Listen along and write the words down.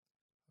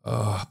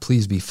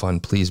Please be fun.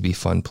 Please be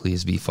fun.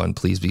 Please be fun.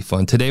 Please be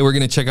fun. Today we're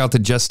going to check out the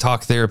Just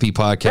Talk Therapy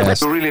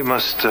podcast. You really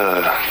must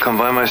come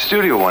by my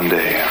studio one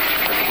day.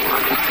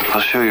 I'll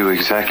show you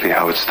exactly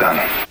how it's done.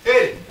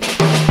 Hey.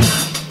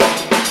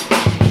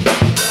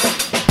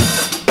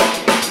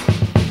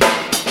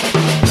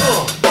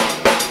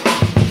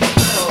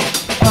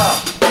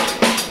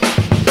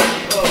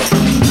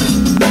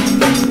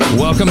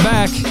 Welcome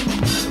back.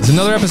 It's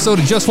another episode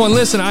of Just One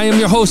Listen. I am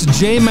your host,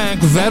 J Mac,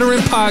 veteran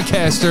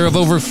podcaster of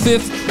over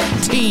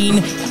 15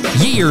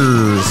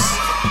 years.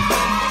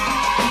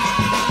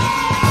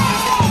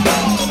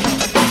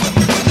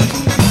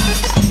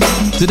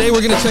 Today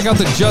we're going to check out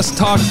the Just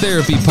Talk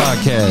Therapy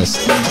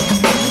podcast.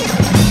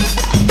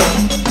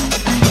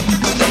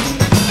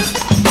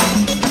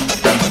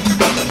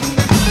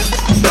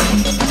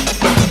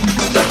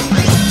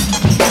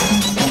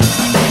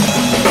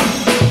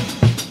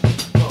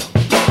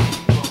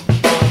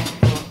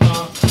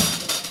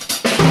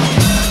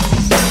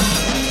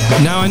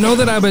 Now, I know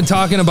that I've been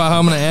talking about how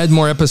I'm going to add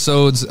more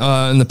episodes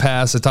in the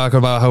past to talk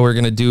about how we're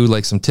going to do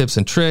like some tips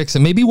and tricks.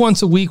 And maybe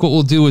once a week, what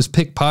we'll do is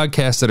pick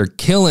podcasts that are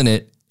killing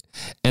it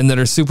and that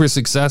are super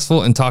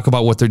successful and talk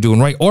about what they're doing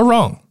right or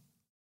wrong.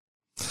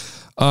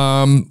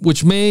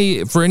 Which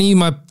may, for any of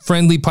my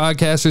friendly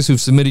podcasters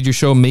who've submitted your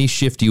show, may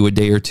shift you a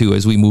day or two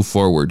as we move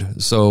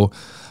forward. So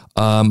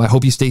I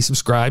hope you stay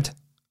subscribed.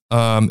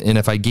 And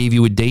if I gave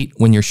you a date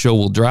when your show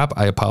will drop,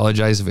 I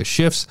apologize if it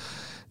shifts.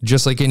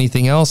 Just like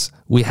anything else,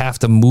 we have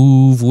to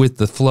move with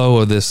the flow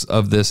of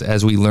this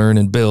as we learn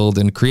and build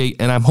and create.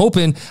 And I'm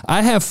hoping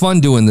I have fun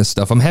doing this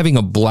stuff. I'm having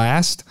a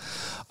blast.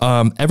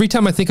 Every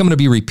time I think I'm going to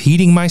be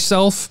repeating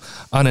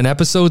myself on an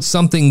episode,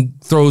 something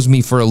throws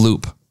me for a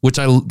loop,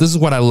 this is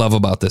what I love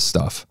about this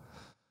stuff.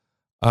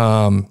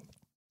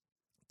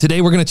 Today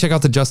we're going to check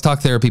out the Just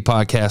Talk Therapy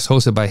podcast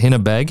hosted by Hina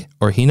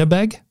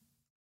Beg.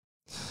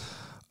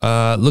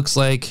 Looks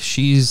like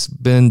she's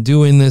been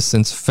doing this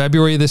since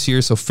February of this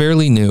year, so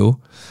fairly new.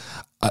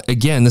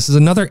 Again, this is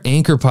another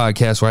Anchor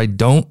podcast where I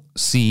don't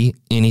see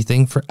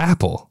anything for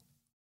Apple.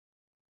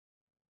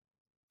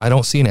 I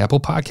don't see an Apple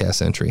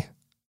podcast entry.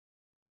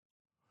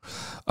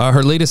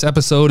 Her latest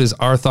episode is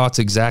Our Thoughts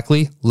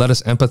Exactly. Let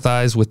us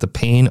empathize with the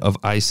pain of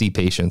IC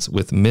patients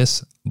with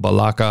Miss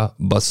Balaka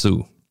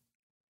Basu.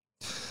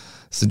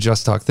 It's the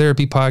Just Talk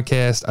Therapy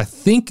podcast. I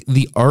think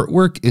the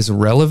artwork is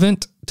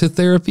relevant to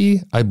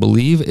therapy. I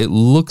believe it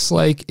looks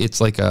like it's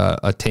like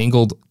a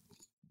tangled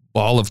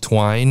ball of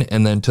twine,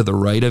 and then to the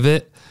right of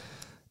it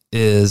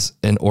is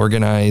an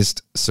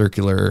organized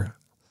circular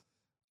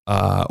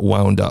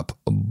wound up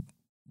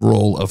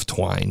roll of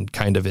twine,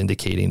 kind of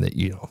indicating that,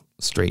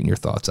 straighten your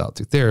thoughts out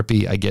through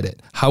therapy. I get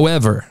it.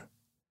 However,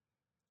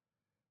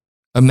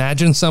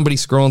 imagine somebody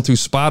scrolling through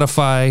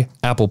Spotify,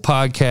 Apple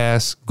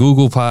Podcasts,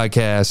 Google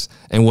Podcasts,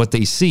 and what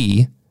they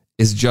see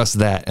is just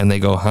that. And they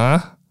go, huh?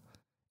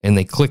 And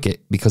they click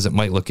it because it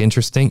might look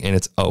interesting, and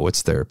it's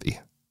therapy.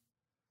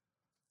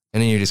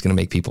 And then you're just going to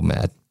make people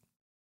mad.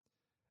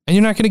 And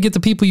you're not going to get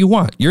the people you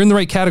want. You're in the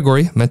right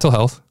category, mental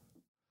health.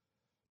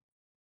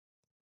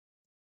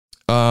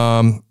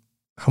 How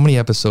many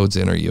episodes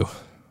in are you?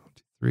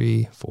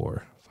 3,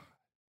 4,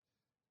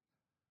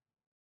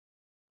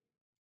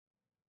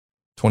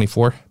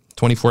 5.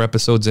 24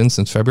 episodes in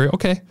since February.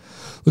 Okay.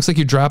 Looks like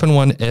you're dropping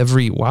one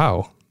every,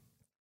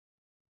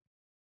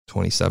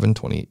 27,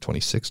 28,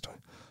 26, 20.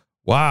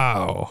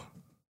 Wow.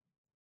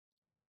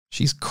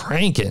 She's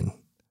cranking.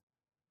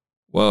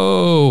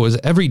 Whoa. Is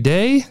it every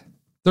day?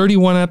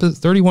 31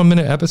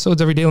 minute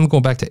episodes every day. I'm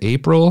going back to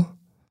April.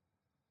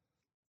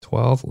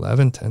 12,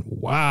 11, 10.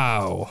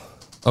 Wow.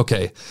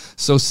 Okay.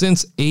 So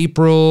since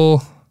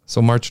April,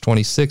 March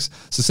 26th.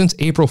 So since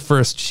April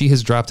 1st, she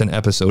has dropped an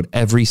episode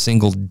every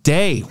single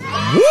day.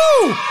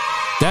 Woo!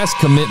 That's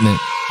commitment.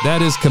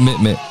 That is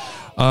commitment.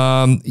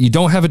 You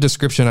don't have a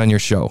description on your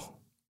show.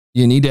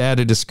 You need to add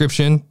a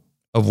description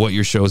of what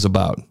your show is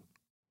about.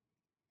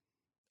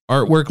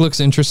 Artwork looks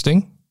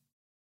interesting.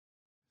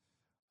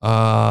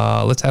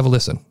 Let's have a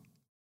listen.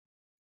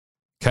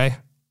 Okay.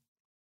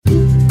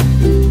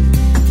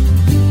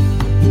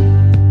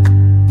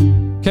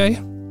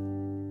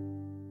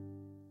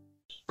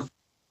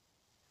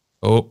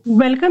 Oh.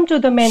 Welcome to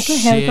the Mental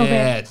Health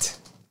Awareness.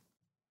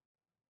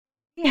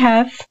 We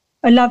have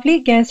a lovely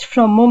guest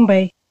from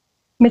Mumbai,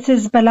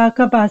 Mrs.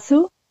 Balaka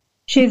Basu.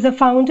 She is the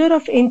founder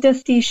of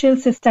Interstitial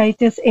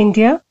Cystitis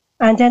India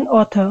and an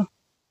author.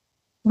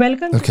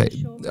 Welcome to the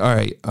show. All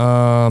right.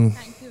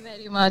 Thank you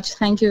very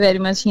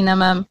much, Hina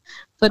ma'am,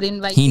 for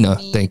inviting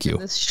me to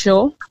this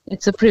show.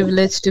 It's a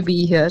privilege to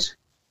be here.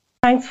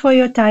 Thanks for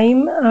your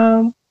time.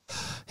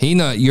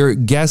 Hina, your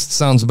guest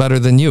sounds better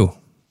than you.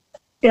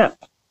 Yeah.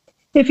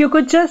 If you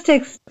could just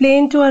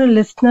explain to our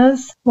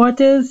listeners, what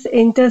is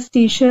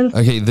interstitial?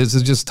 Okay, this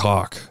is just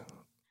talk.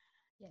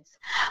 Yes.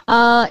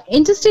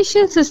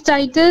 Interstitial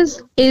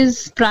cystitis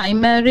is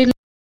primarily...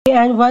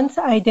 And once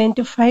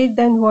identified,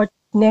 then what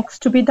next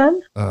to be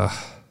done?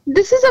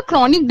 This is a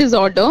chronic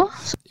disorder.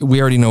 We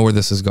already know where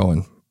this is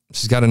going.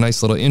 She's got a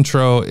nice little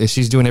intro.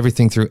 She's doing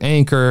everything through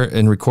Anchor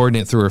and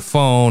recording it through her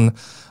phone.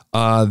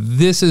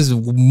 This is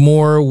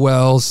more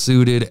well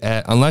suited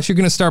at, unless you're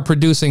going to start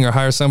producing or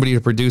hire somebody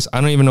to produce.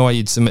 I don't even know why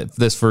you'd submit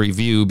this for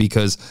review,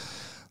 because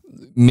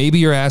maybe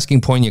you're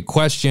asking poignant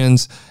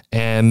questions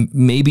and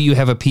maybe you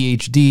have a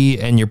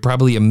PhD and you're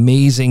probably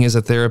amazing as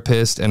a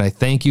therapist. And I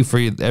thank you for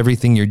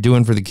everything you're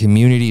doing for the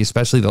community,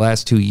 especially the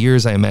last 2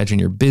 years. I imagine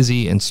you're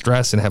busy and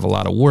stressed and have a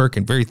lot of work,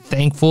 and very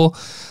thankful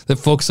that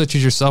folks such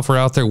as yourself are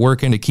out there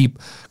working to keep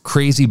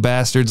crazy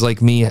bastards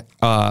like me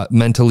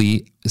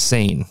mentally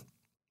sane.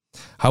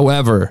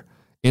 However,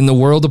 in the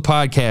world of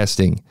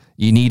podcasting,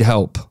 you need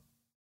help.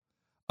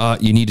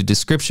 You need a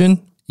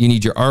description. You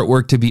need your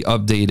artwork to be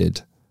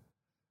updated.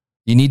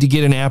 You need to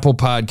get an Apple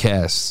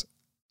Podcasts.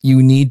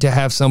 You need to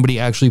have somebody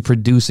actually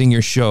producing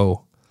your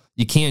show.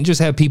 You can't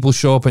just have people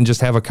show up and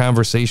just have a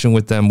conversation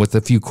with them with a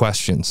few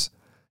questions.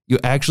 You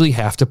actually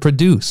have to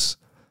produce.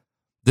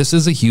 This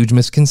is a huge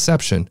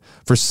misconception.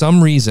 For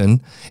some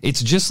reason,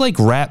 it's just like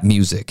rap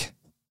music.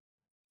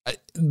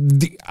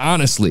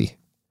 Honestly,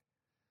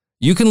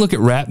 you can look at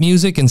rap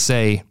music and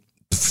say,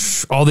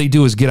 all they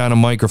do is get on a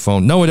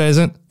microphone. No, it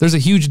isn't. There's a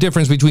huge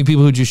difference between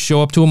people who just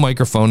show up to a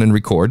microphone and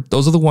record.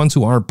 Those are the ones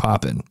who aren't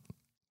popping.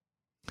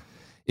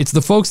 It's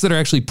the folks that are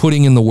actually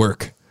putting in the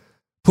work,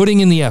 putting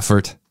in the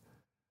effort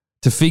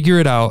to figure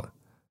it out,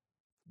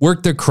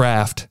 work their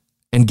craft,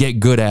 and get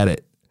good at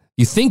it.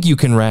 You think you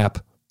can rap,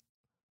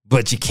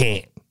 but you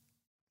can't.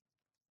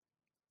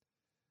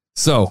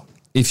 So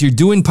if you're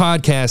doing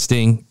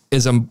podcasting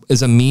as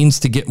a means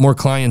to get more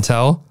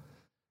clientele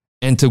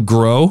and to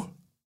grow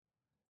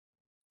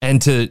and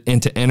to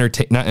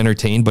entertain, not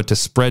entertain, but to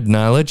spread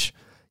knowledge,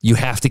 you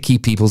have to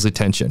keep people's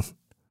attention.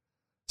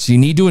 So you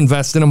need to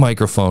invest in a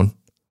microphone.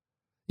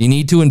 You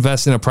need to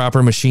invest in a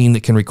proper machine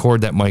that can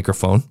record that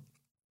microphone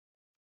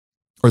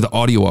or the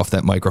audio off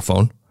that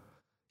microphone.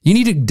 You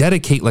need to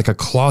dedicate like a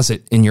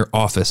closet in your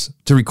office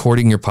to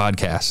recording your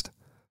podcast.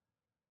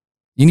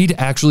 You need to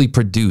actually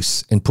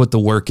produce and put the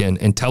work in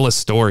and tell a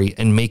story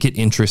and make it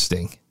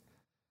interesting.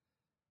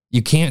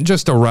 You can't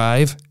just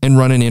arrive and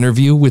run an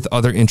interview with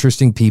other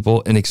interesting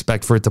people and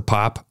expect for it to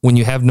pop when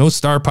you have no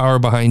star power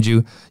behind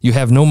you, you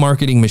have no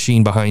marketing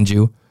machine behind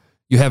you,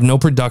 you have no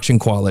production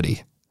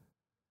quality.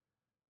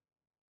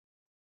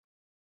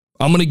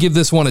 I'm going to give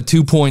this one a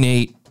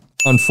 2.8.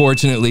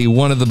 Unfortunately,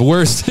 one of the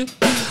worst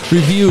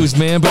reviews,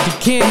 man. But you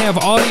can't have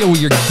audio where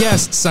your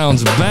guest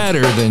sounds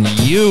better than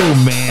you,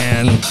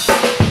 man.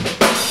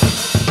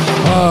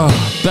 Oh,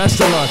 best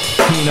of luck,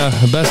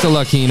 Hina. Best of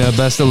luck, Hina.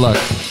 Best of luck.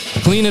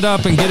 Clean it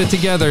up and get it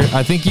together.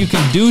 I think you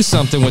can do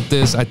something with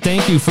this. I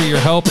thank you for your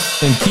help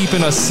in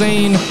keeping us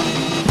sane.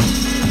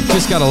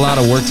 Just got a lot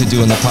of work to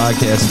do in the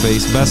podcast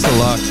space. Best of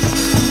luck.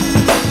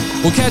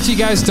 We'll catch you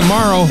guys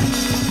tomorrow.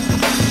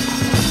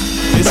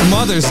 It's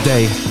Mother's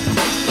Day.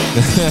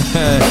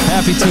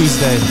 Happy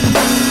Tuesday.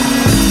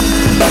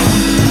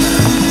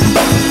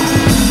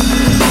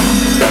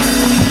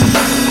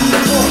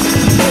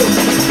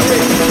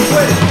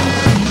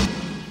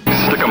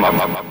 Stick 'em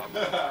up.